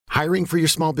Hiring for your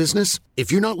small business?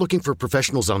 If you're not looking for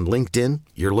professionals on LinkedIn,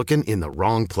 you're looking in the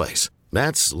wrong place.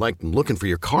 That's like looking for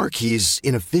your car keys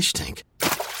in a fish tank.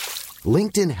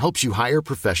 LinkedIn helps you hire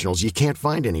professionals you can't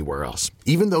find anywhere else,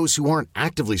 even those who aren't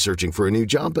actively searching for a new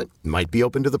job but might be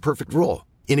open to the perfect role.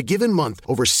 In a given month,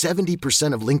 over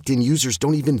 70% of LinkedIn users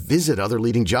don't even visit other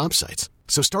leading job sites.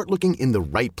 So start looking in the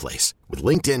right place. With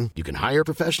LinkedIn, you can hire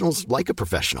professionals like a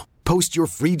professional. Post your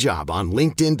free job on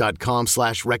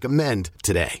linkedin.com/recommend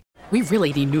today. We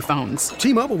really need new phones.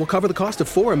 T-Mobile will cover the cost of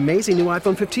 4 amazing new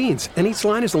iPhone 15s, and each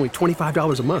line is only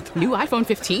 $25 a month. New iPhone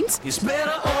 15s? It's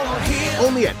better over here.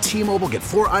 Only at T-Mobile, get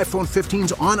 4 iPhone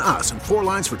 15s on us and 4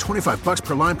 lines for $25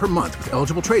 per line per month with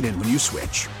eligible trade-in when you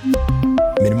switch.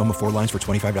 Minimum of 4 lines for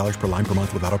 $25 per line per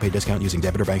month with autopay discount using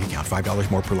debit or bank account.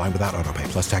 $5 more per line without autopay,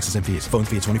 plus taxes and fees. Phone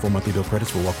fee at 24 monthly bill credits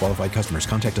for well-qualified customers.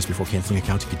 Contact us before canceling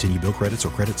account to continue bill credits or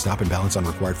credit stop and balance on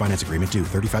required finance agreement due.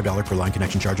 $35 per line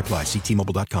connection charge applies. See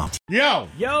T-Mobile.com. Yo!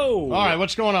 All right,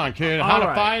 what's going on, kid? How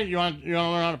to fight? You want to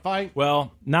learn how to fight?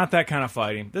 Well, not that kind of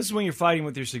fighting. This is when you're fighting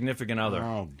with your significant other.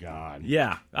 Oh, God.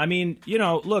 Yeah. I mean,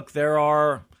 look, there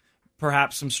are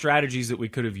perhaps some strategies that we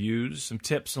could have used, some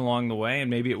tips along the way, and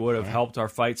maybe it would have helped our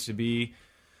fights to be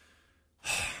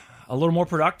a little more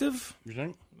productive. You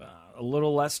think? A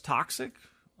little less toxic,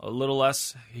 a little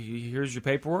less, here's your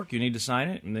paperwork, you need to sign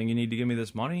it, and then you need to give me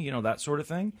this money, that sort of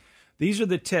thing. These are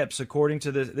the tips according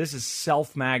to this is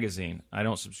Self Magazine. I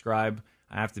don't subscribe.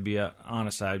 I have to be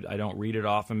honest, I don't read it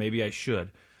often. Maybe I should.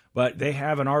 But they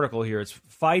have an article here. It's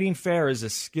Fighting Fair is a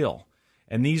Skill.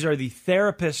 And these are the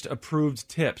therapist-approved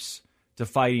tips to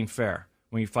fighting fair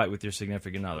when you fight with your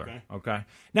significant other. Okay?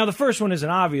 Now, the first one is an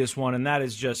obvious one, and that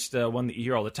is just one that you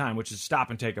hear all the time, which is stop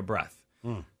and take a breath.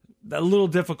 A little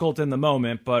difficult in the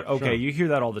moment, but okay, sure. You hear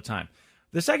that all the time.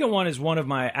 The second one is one of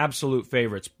my absolute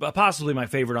favorites, possibly my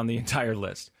favorite on the entire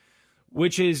list,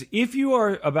 which is if you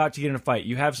are about to get in a fight,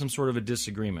 you have some sort of a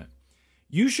disagreement,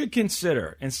 you should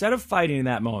consider, instead of fighting in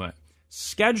that moment,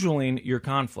 scheduling your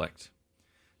conflict.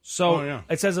 So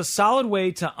It says a solid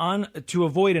way to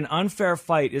avoid an unfair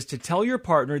fight is to tell your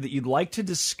partner that you'd like to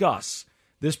discuss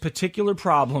this particular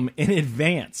problem in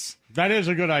advance. That is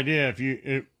a good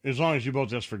idea as long as you both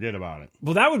just forget about it.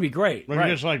 Well, that would be great.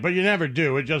 But, but you never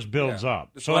do. It just builds up.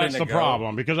 So that's the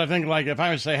problem. Because I think, if I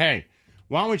would say, hey,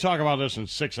 why don't we talk about this in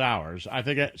 6 hours? I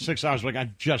think at 6 hours, I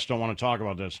just don't want to talk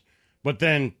about this. But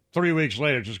then 3 weeks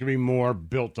later, it's just going to be more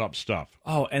built-up stuff.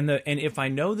 Oh, and if I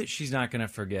know that she's not going to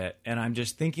forget, and I'm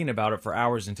just thinking about it for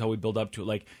hours until we build up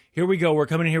to it, here we go, we're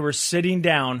coming in here, we're sitting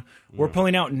down, we're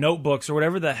pulling out notebooks or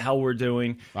whatever the hell we're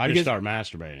doing. I just start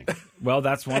masturbating. Well,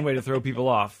 that's one way to throw people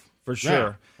off, for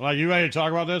sure. Yeah. You ready to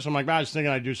talk about this? I'm like, I was thinking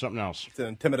I'd do something else. It's an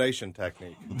intimidation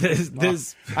technique.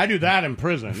 I do that in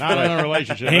prison, not in a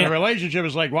relationship. In a relationship,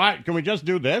 it's like, what? Can we just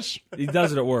do this? He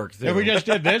does it at work, too. If we just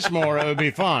did this more, it would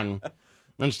be fun.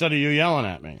 Instead of you yelling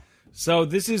at me. So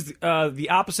this is the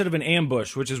opposite of an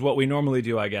ambush, which is what we normally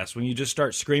do, I guess. When you just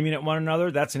start screaming at one another,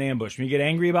 that's an ambush. When you get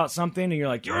angry about something and you're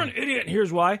like, you're an idiot, and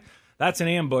here's why, that's an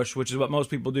ambush, which is what most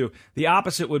people do. The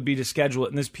opposite would be to schedule it,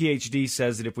 and this PhD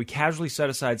says that if we casually set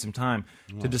aside some time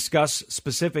to discuss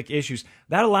specific issues,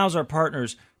 that allows our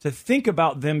partners to think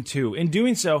about them too. In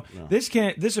doing so,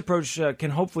 this approach can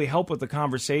hopefully help with the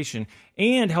conversation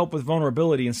and help with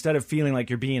vulnerability instead of feeling like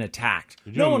you're being attacked.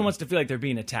 No one wants to feel like they're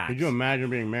being attacked. Could you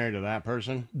imagine being married to that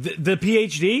person? The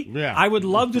PhD? Yeah. I would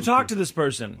love to talk to this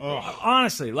person.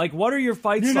 Honestly, what are your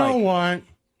fights like? You know what?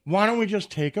 Why don't we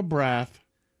just take a breath,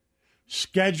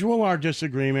 schedule our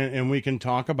disagreement, and we can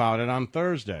talk about it on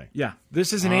Thursday? Yeah,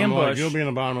 this is an ambush. You'll be in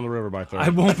the bottom of the river by Thursday. I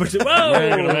won't. Whoa! We're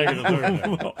not going to make it to Thursday.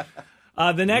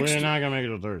 We're not going to make it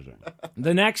to Thursday.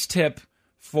 The next tip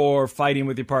for fighting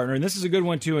with your partner, and this is a good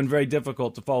one too and very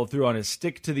difficult to follow through on, is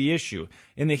stick to the issue.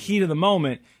 In the heat of the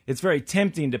moment, it's very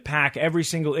tempting to pack every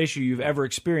single issue you've ever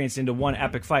experienced into one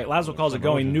epic fight. Laszlo calls it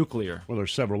going nuclear. Well,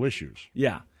 there's several issues.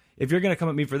 Yeah. If you're going to come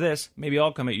at me for this, maybe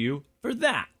I'll come at you for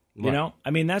that. Right. You know?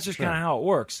 I mean, that's just kind of how it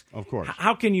works. Of course.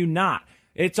 How can you not?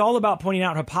 It's all about pointing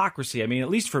out hypocrisy. I mean, at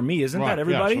least for me, isn't that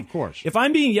everybody? Yes, of course. If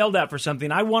I'm being yelled at for something,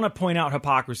 I want to point out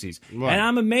hypocrisies. Right. And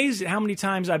I'm amazed at how many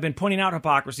times I've been pointing out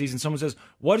hypocrisies and someone says,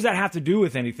 what does that have to do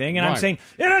with anything? And I'm saying,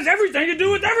 it has everything to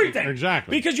do with everything.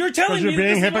 Exactly. Because you're telling me you're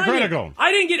being hypocritical.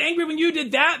 I didn't get angry when you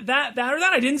did that, or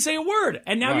that. I didn't say a word.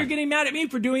 And now you're getting mad at me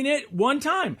for doing it one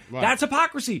time. Right. That's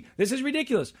hypocrisy. This is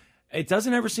ridiculous. It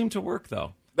doesn't ever seem to work,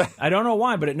 though. I don't know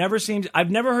why, but it never seems. I've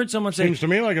never heard someone say. Seems to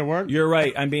me like it worked. You're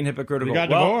right. I'm being hypocritical. You got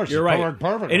well, divorced. You're right. It worked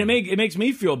perfectly. And it makes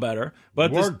me feel better.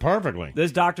 But It worked perfectly.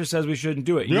 This doctor says we shouldn't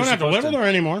do it. You don't have to live with her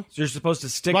anymore. You're supposed to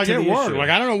stick Like to it the worked. issue. Like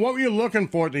I don't know what were you looking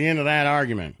for at the end of that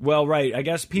argument. Well, right. I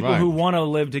guess people Right. who want to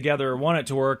live together or want it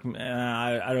to work,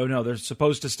 I don't know. They're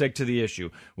supposed to stick to the issue.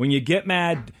 When you get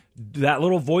mad, that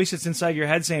little voice that's inside your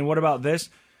head saying, "What about this?"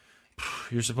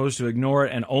 You're supposed to ignore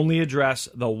it and only address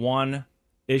the one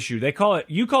issue.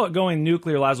 You call it going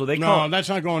nuclear, Laszlo. No, that's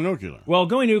not going nuclear. Well,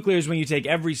 going nuclear is when you take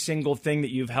every single thing that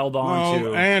you've held on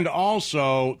to. And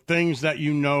also things that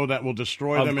you know that will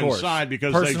destroy them inside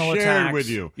because Personal they shared attacks. with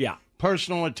you. Yeah.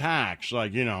 Personal attacks,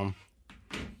 like,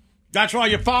 that's why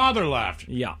your father left.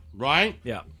 Yeah. Right?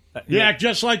 Yeah. You act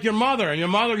just like your mother, and your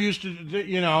mother used to,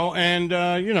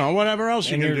 whatever else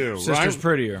you And can your do. sister's right?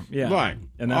 prettier. Yeah. Right.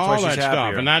 And that's all why she's that stuff.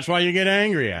 happier. And that's why you get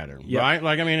angry at her. Yep. Right?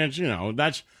 Like, I mean, it's,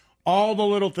 that's all the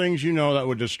little things that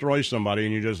would destroy somebody,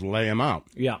 and you just lay them out.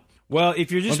 Yeah. Well,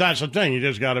 if you're just. Well, that's the thing. You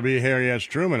just got to be Harry S.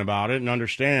 Truman about it and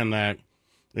understand that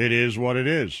it is what it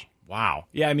is. Wow.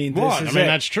 Yeah, I mean, What? this is I mean, it.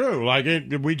 that's true. Like,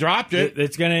 we dropped it.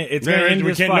 It's gonna end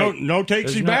this fight. No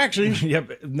takesy backsies.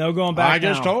 Yep, no going back. I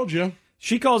just now. told you.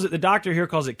 She calls it. The doctor here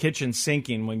calls it kitchen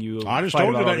sinking when you. I just fight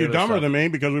told you about all that the you're other dumber stuff. than me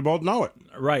because we both know it.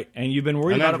 Right, and you've been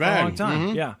worried And about it that's for a bad. long time.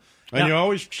 Mhm. Yeah, And you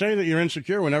always say that you're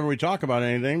insecure whenever we talk about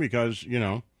anything because,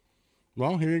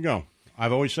 well, here you go.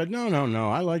 I've always said, no,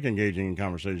 I like engaging in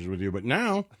conversations with you, but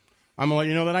now I'm going to let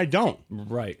you know that I don't.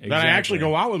 right. Exactly. That I actually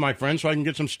go out with my friends so I can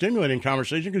get some stimulating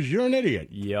conversation because you're an idiot.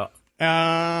 Yeah.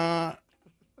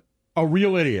 A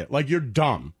real idiot. Like, you're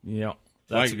dumb. Yeah.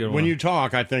 That's Like, a good one. when you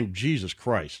talk, I think, Jesus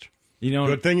Christ.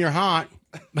 Good thing you're hot.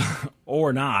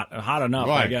 Or not. Hot enough,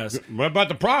 Right. I guess. But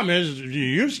the problem is, you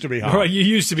used to be hot. Right, you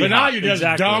used to be But hot. now you're just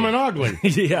Exactly. dumb and ugly.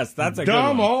 Yes, that's a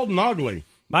dumb, good one. old, and ugly.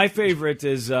 My favorite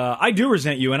is, I do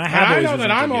resent you, and I have And I always know that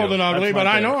resented I'm you. old and ugly, That's my but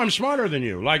I know favorite. I'm smarter than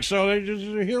you. Like, so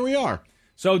here we are.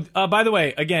 So, by the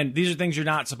way, again, these are things you're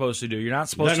not supposed to do. You're not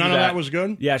supposed to do that. None of that was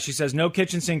good? Yeah, she says no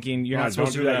kitchen sinking. You're All not right,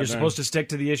 supposed to don't do do that. that You're then. supposed to stick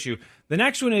to the issue. The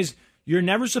next one is you're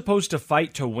never supposed to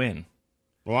fight to win.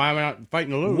 Well, I'm not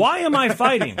fighting to lose. Why am I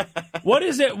fighting? What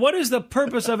is it? What is the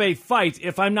purpose of a fight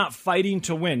if I'm not fighting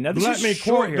to win? Now, this Let is me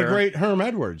short quote the here. great Herm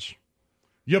Edwards.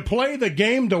 You play the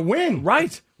game to win.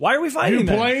 Right. Why are we fighting You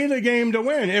then? play the game to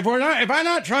win. If I'm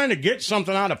not trying to get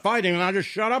something out of fighting, then I'll just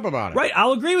shut up about it. Right.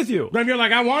 I'll agree with you. But if you're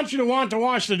like, I want you to want to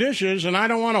wash the dishes, and I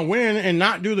don't want to win and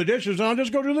not do the dishes, then I'll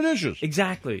just go do the dishes.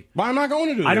 Exactly. Why am I going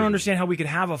to do I don't dishes? understand how we could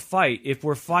have a fight if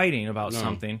we're fighting about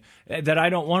something that I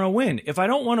don't want to win. If I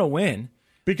don't want to win,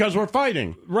 Because we're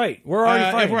fighting. right, we're already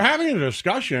If fighting. we're having a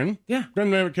discussion, Yeah. then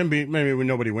there can be maybe when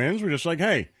nobody wins. We're just like,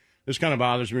 hey, this kind of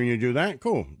bothers me when you do that.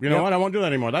 Cool. You know Yep. what? I won't do that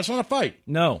anymore. That's not a fight.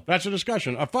 No. That's a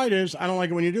discussion. A fight is, I don't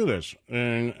like it when you do this.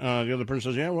 And the other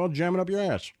person says, yeah, well, jam it up your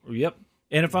ass. Yep.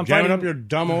 And if I'm Jam it fighting, up your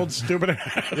dumb old stupid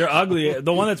ass. you're ugly.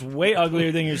 The one that's way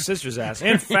uglier than your sister's ass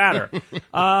and fatter.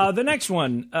 The next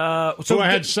one. Who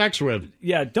I had sex with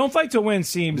yeah, don't fight to win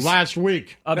seems last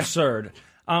week. absurd.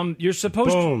 You're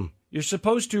supposed Boom. You're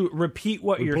supposed to repeat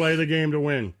what you're Play the game to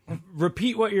win.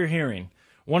 repeat what you're hearing.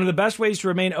 One of the best ways to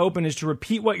remain open is to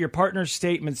repeat what your partner's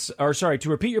statements to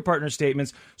repeat your partner's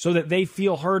statements so that they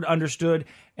feel heard, understood,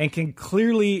 and can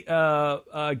clearly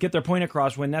get their point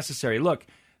across when necessary. Look,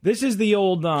 this is the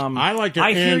old. I like to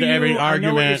I hear end you, every I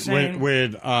know what you're argument saying.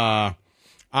 with I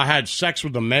had sex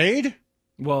with the maid.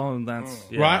 Well, that's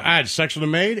yeah. Right? I had sex with a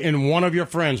maid and one of your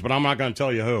friends, but I'm not going to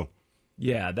tell you who.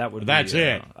 Yeah, that would. That's be,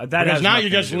 it. That because has now nothing you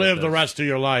to just do with live the this. rest of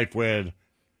your life with,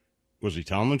 was he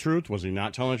telling the truth? Was he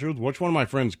not telling the truth? Which one of my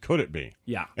friends could it be?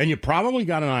 Yeah. And you probably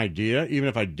got an idea, even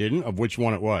if I didn't, of which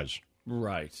one it was.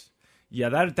 Right. Yeah,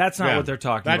 that's not Yeah. what they're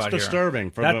talking That's about here.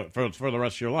 disturbing for That- the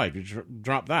rest of your life. You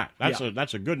drop that. That's Yeah.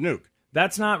 a good nuke.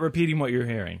 That's not repeating what you're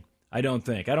hearing. I don't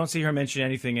think. I don't see her mention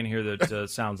anything in here that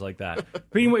sounds like that.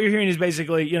 Repeating what you're hearing is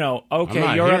basically, I'm okay,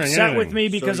 not you're hearing upset with anything. me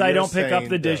because So I you're don't pick up saying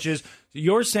the this. dishes.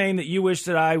 You're saying that you wish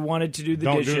that I wanted to do the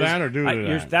Don't do dishes. that or do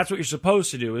that. That's what you're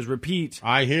supposed to do is repeat.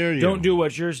 I hear you. Don't do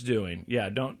what you're doing. Yeah,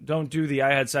 don't do the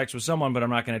I had sex with someone, but I'm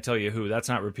not going to tell you who. That's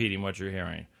not repeating what you're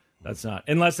hearing. That's not.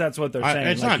 Unless that's what they're saying.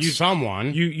 It's Like, not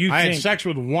someone. you I think- had sex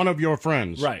with one of your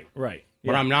friends. Right. But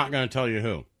Yeah. I'm not going to tell you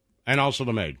who. And also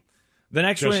the maid. The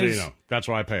next Just one so is you know. That's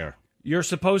why I pay her. you're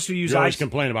supposed to use You always ice.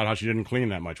 complain about how she didn't clean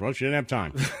that much. Well, she didn't have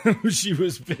time. She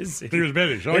was busy. She was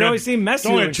busy. So It always seemed messy It's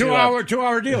only a when she left.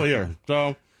 2-hour deal here.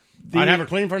 So I'd have her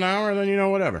clean for an hour, and then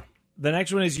whatever. The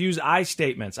next one is use I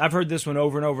statements. I've heard this one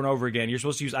over and over and over again. You're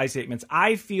supposed to use I statements.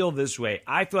 I feel this way.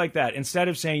 I feel like that. Instead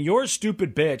of saying, you're a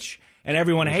stupid bitch, and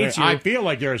everyone hates you. I feel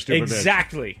like you're a stupid bitch.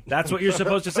 Exactly. That's what you're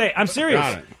supposed to say. I'm serious.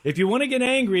 Got it. If you want to get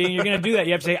angry and you're going to do that,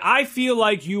 you have to say, I feel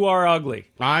like you are ugly.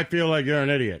 I feel like you're an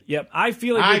idiot. Yep. I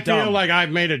feel like you're dumb. I feel like I've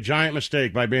made a giant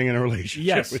mistake by being in a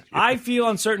relationship with you. I feel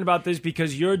uncertain about this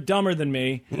because you're dumber than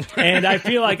me, and I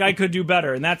feel like I could do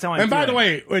better, and that's how I'm And by feeling.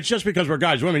 the way, it's just because we're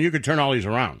guys. Women, you could turn all these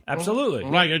around. Absolutely.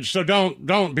 Like, so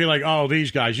don't be like, oh,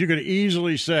 these guys. You could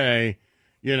easily say,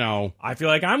 you know, I feel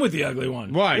like I'm with the ugly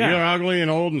one. right, Yeah. you're ugly and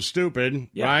old and stupid,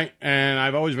 Yeah. right? And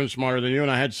I've always been smarter than you,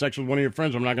 and I had sex with one of your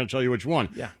friends. I'm not going to tell you which one.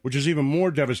 Yeah. Which is even more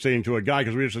devastating to a guy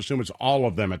because we just assume it's all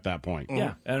of them at that point.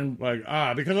 Yeah. And Like,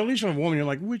 because at least with a woman, you're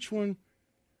like, which one?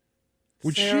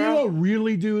 Would Sarah? Sheila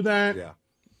really do that? Yeah.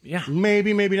 yeah.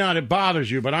 Maybe, maybe not. It bothers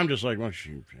you, but I'm just like, well,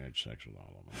 she had sex with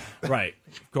all of them. Right.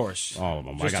 Of course. All of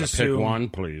them. Just I got to pick assume- one,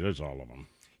 please. It's all of them.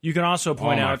 You can also All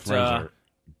point my out. friends are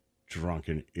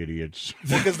drunken idiots.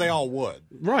 Because they all would.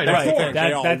 Right, That's of the course. thing.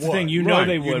 They all That's the would. thing. You know Right.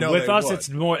 they You would. know With they us,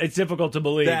 would. it's difficult to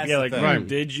believe. That's Yeah, the like, thing. Right.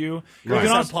 did you? Girls You can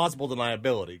have also, plausible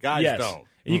deniability. Guys yes. don't.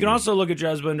 You can also look at your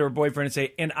husband or boyfriend and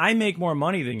say, and I make more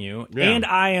money than you, Yeah. and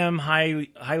I am highly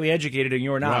educated and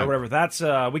you're not, Right. or whatever. That's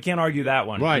we can't argue that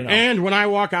one. Right. you know. And when I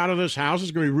walk out of this house,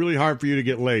 it's going to be really hard for you to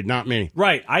get laid, not me.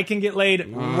 Right. I can get laid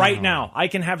right now. I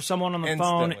can have someone on the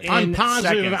phone Instantly. in I'm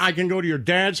positive seconds. I can go to your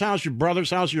dad's house, your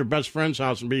brother's house, your best friend's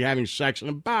house and be having sex in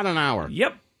about an hour.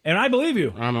 Yep. And I believe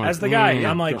you. I'm like, As the guy. mm.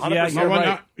 I'm like, yeah, 100%. you're Well, right.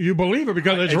 no, you believe it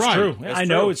because it's, It's right. true. It's I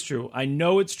know true. it's true. I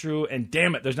know it's true. And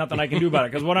damn it, there's nothing I can do about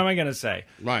it. Because what am I going to say?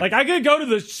 Right. Like, I could go to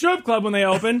the strip club when they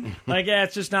open. Like, yeah,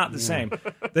 it's just not the same.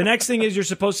 The next thing is you're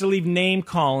supposed to leave name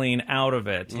calling out of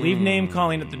it. Leave name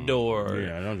calling at the door.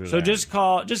 Yeah, don't do so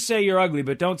that. just say you're ugly,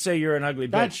 but don't say you're an ugly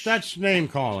bitch. That's name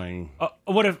calling.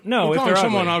 What if, no, You're if calling they're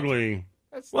someone ugly. ugly.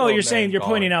 That's Well, no you're saying, name you're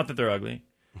calling. pointing out that they're ugly.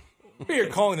 But you're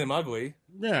calling them ugly.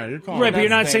 Yeah, you're calling. Right, but you're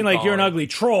not That's saying name like you're an calling. ugly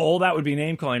troll. That would be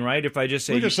name calling, right? If I just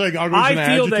say, We just say ugly is I an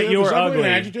feel adjective. that Is you're ugly ugly. an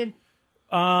adjective?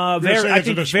 Very, saying I it's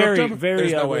a think very, descriptive? very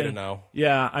There's no ugly. way to know.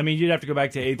 Yeah, I mean, you'd have to go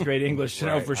back to 8th grade English to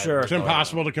know Right, for I sure. It's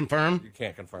impossible to confirm. You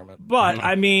can't confirm it. But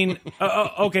I mean,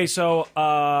 okay, so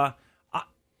I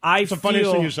It's the funniest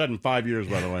feel thing you said in 5 years,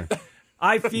 by the way.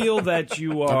 I feel that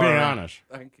you are. I'm being honest.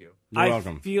 Thank you. You're I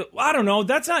welcome. feel. I don't know.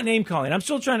 That's not name calling. I'm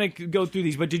still trying to go through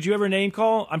these. But did you ever name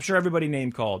call? I'm sure everybody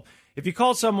name called. If you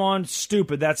call someone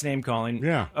stupid, that's name calling.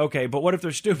 Yeah. Okay, but what if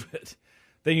they're stupid?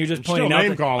 Then you're just It's still pointing out.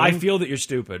 name that, calling. I feel that you're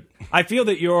stupid. I feel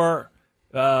that you're.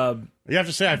 You have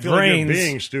to say, I feel like Brains. you're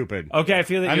being stupid. Okay, I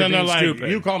feel that And you're then they're being like,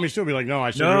 stupid. you call me stupid. Like, no, I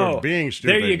said No, you were being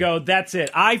stupid. There you go. That's it.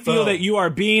 I feel Boom. that you are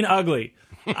being ugly.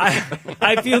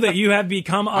 I feel that you have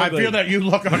become I ugly. feel that you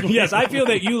look ugly. Yes, I feel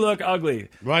that you look ugly.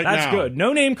 Right That's now. good.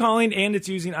 No name calling, and it's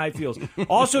using I feels.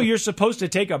 Also, you're supposed to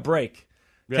take a break.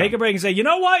 Yeah. Take a break and say, you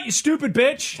know what, you stupid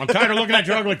bitch. I'm tired of looking at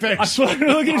your ugly face. I'm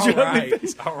looking at your All ugly right.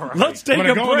 face. All right. Let's take I'm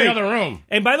a going to go in break. the other room.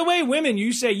 And by the way, women,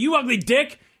 you say, you ugly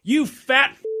dick, you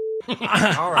fat. All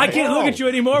I right. can't look at you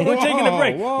anymore. We're taking a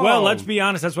break. Whoa. Well, let's be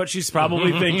honest. That's what she's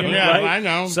probably thinking. Yeah, right? I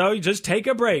know. So you just take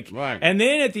a break. Right. And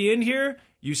then at the end here,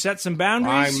 you set some I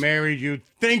boundaries. married you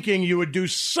thinking you would do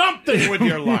something with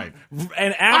your life.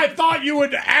 And I act, thought you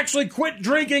would actually quit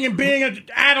drinking and being an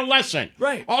adolescent.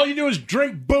 Right. All you do is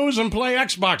drink booze and play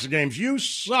Xbox games. You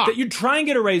suck. that you try and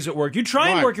get a raise at work. You try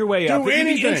and Right. work your way Do up. That you'd be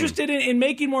anything. interested in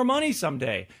making more money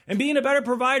someday and being a better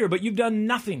provider, but you've done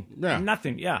nothing. Yeah.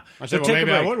 Nothing. Yeah. I So said, well, take a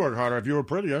maybe I break. would work harder if you were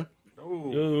prettier.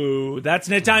 Ooh, that's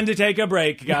the time to take a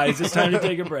break, guys. It's time to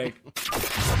take a break.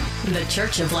 The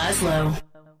Church of Laszlo.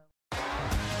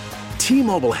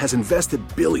 T-Mobile has invested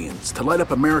billions to light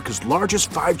up America's largest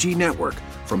 5G network,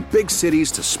 from big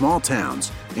cities to small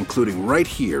towns, including right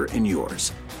here in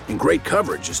yours. And great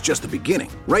coverage is just the beginning.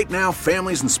 Right now,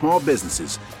 families and small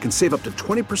businesses can save up to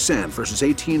 20% versus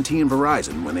AT&T and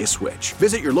Verizon when they switch.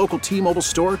 Visit your local T-Mobile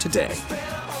store today.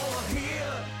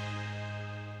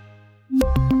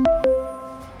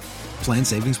 Plan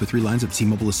savings with 3 lines of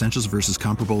T-Mobile Essentials versus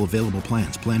comparable available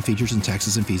plans. Plan features and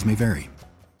taxes and fees may vary.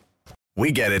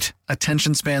 We get it.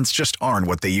 Attention spans just aren't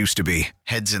what they used to be.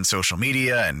 Heads in social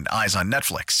media and eyes on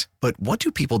Netflix. But what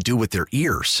do people do with their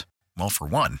ears? Well, for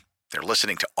one, they're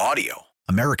listening to audio.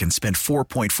 Americans spend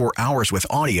 4.4 hours with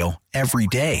audio every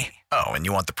day. Oh, and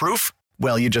you want the proof?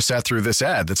 Well, you just sat through this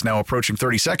ad that's now approaching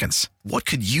 30 seconds. What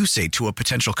could you say to a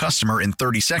potential customer in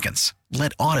 30 seconds?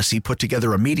 Let Odyssey put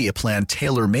together a media plan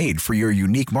tailor-made for your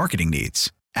unique marketing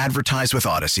needs. Advertise with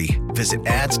Odyssey. Visit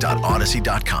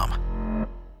ads.odyssey.com.